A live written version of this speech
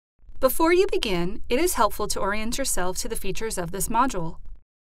Before you begin, it is helpful to orient yourself to the features of this module.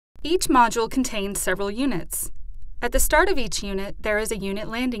 Each module contains several units. At the start of each unit, there is a unit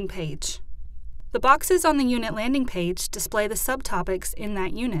landing page. The boxes on the unit landing page display the subtopics in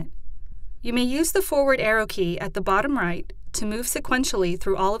that unit. You may use the forward arrow key at the bottom right to move sequentially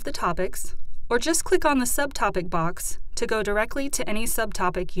through all of the topics, or just click on the subtopic box to go directly to any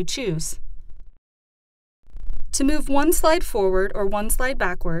subtopic you choose. To move one slide forward or one slide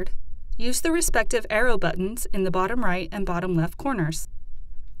backward, use the respective arrow buttons in the bottom right and bottom left corners.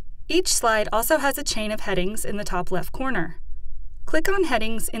 Each slide also has a chain of headings in the top left corner. Click on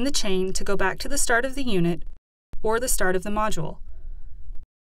headings in the chain to go back to the start of the unit or the start of the module.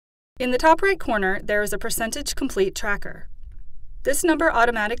 In the top right corner, there is a percentage complete tracker. This number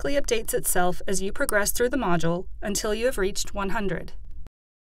automatically updates itself as you progress through the module until you have reached 100.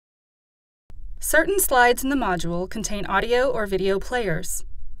 Certain slides in the module contain audio or video players.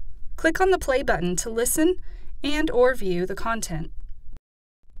 Click on the play button to listen and/or view the content.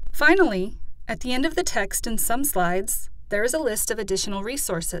 Finally, at the end of the text in some slides, there is a list of additional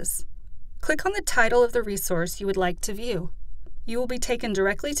resources. Click on the title of the resource you would like to view. You will be taken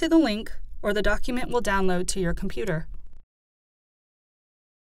directly to the link, or the document will download to your computer.